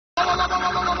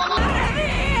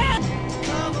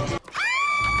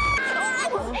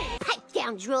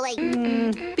I'm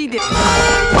drooling. Be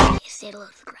different. Settle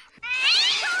it for crap.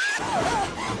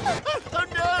 Oh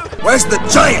no! Where's the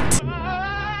giant?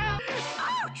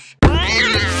 Ouch!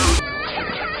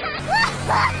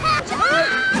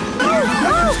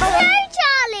 Hello,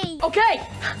 Charlie! Okay.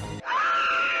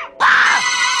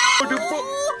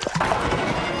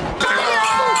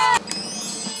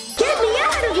 Get me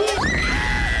out of here!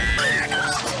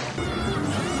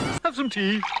 Have some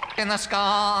tea. In the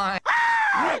sky.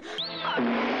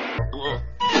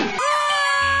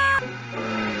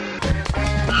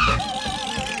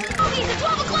 It's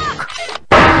 12 o'clock!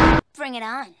 Bring it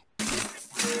on.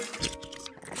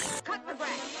 Cut the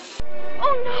grass.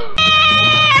 Oh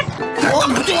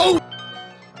no!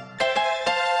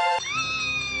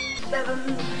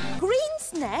 Green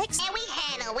snacks. And we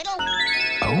had a little...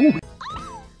 Oh.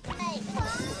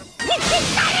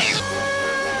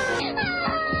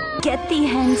 Get the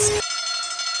hands.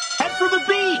 Head for the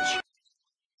beach!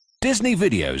 Disney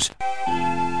videos.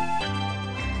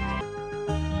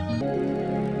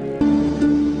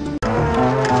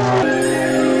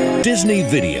 Disney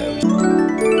videos.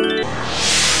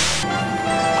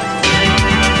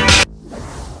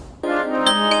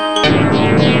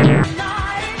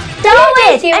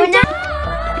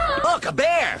 Look, a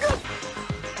bear!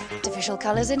 Artificial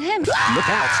colours in him. Look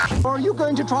out! Are you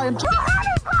going to try and...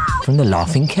 From the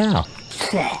laughing cow.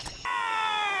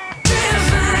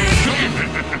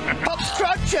 Pop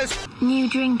structures! New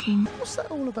drinking. What's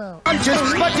that all about? I'm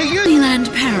just about to use...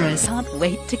 Disneyland Paris. Can't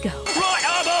wait to go. Right,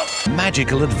 Abba!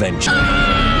 Magical adventure.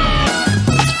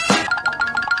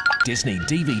 Disney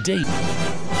DVD.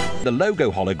 The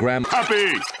logo hologram.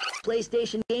 Happy!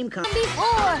 PlayStation game console.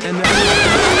 Before! And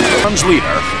then... Comes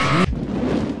leader.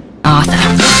 Arthur.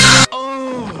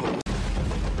 Oh!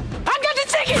 I got the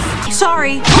ticket!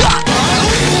 Sorry.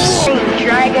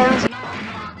 Dragons.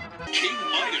 King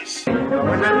Midas.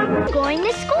 Going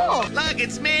to school. Look,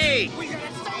 it's me!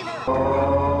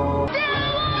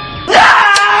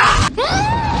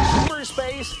 First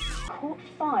space.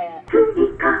 Fire.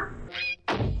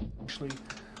 Actually,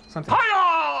 something...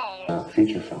 Hi-oh!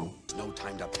 Feature film. No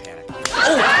time to panic.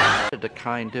 The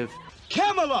kind of...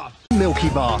 Camelot! Milky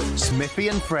Bar. Smithy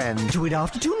and Friend. Do it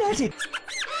after 2:90.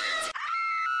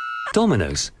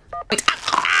 Dominoes.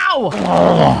 Ow!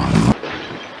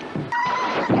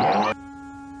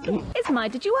 It's my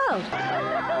Did You World.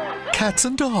 Cats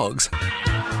and dogs.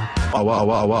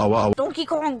 Donkey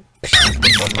Kong.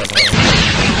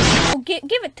 Oh, give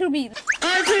it to me.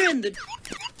 I've earned it.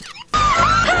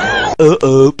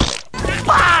 Uh-oh.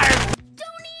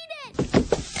 Don't eat it!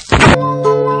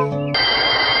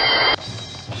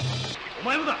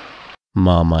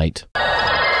 Marmite.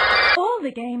 All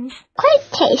the games. Quite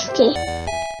tasty.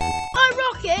 My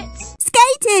rockets.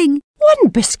 Skating! One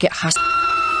biscuit has...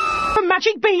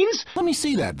 Magic beans? Let me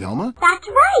see that, Velma. That's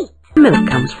right! Milk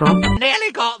comes from.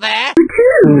 Nearly got there.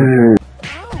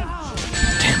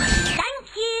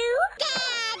 Thank you!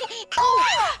 Dad!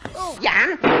 Oh!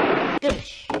 Yeah?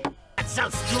 That's so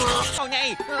strong. Oh,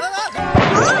 no.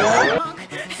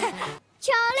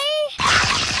 Charlie!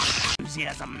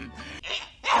 Enthusiasm.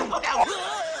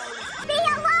 Be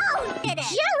alone!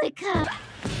 Angelica!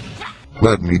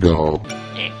 Let me go.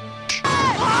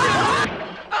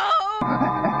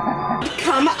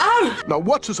 Come out! Now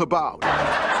what's this about?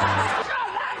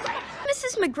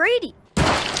 Mrs. McGrady.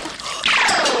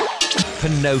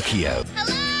 Pinocchio.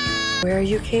 Where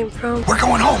you came from? We're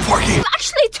going home, Porky!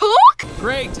 Actually talk?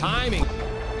 Great timing.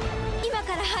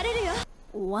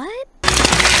 What?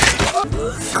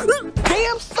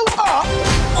 Damn so up!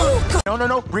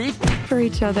 No, breathe. For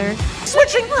each other.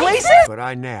 Switching places? But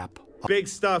I nap. Big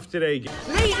stuff today.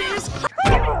 Ladies!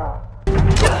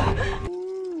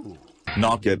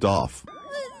 Knock it off.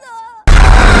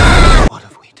 What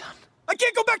have we done? I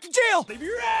can't go back to jail!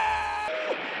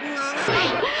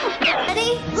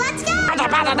 Ready? Let's go!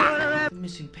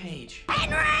 Missing page.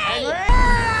 Henry!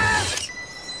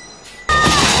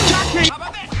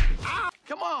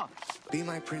 Come on! Be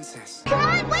my princess. Come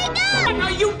on, wake up! What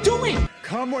are you doing?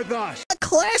 Come with us. A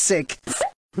classic!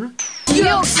 Express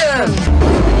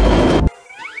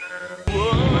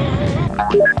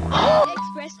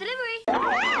delivery.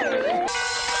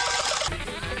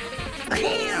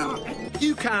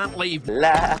 You can't leave.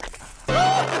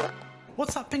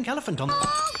 What's that pink elephant on?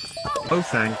 Oh,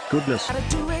 thank goodness.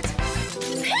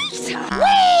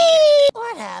 Whee!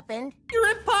 What happened? You're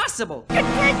impossible.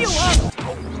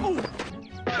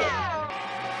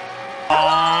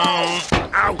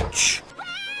 Ouch!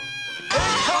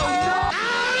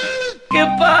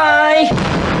 Goodbye.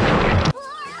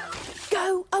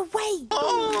 Go away.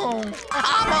 I'm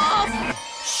off!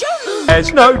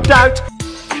 There's no doubt.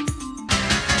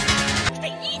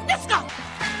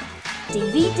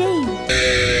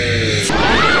 DVD.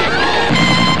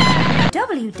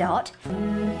 W dot.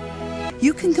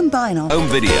 You can combine our Home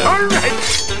video.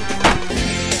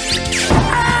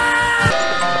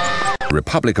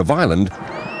 Republic of Ireland. What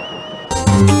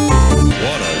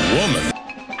a woman.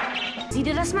 Sieh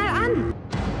dir das mal an.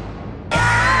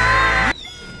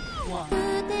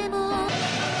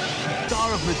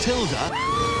 Star of Matilda.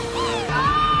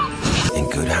 In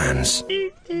good hands.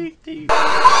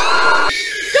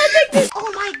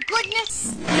 Oh my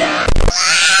goodness!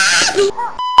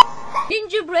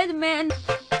 Gingerbread man.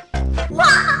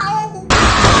 Wow!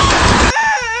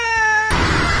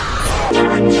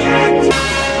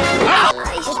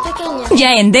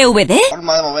 ¿Ya en DVD?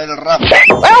 Forma de mover el rabo.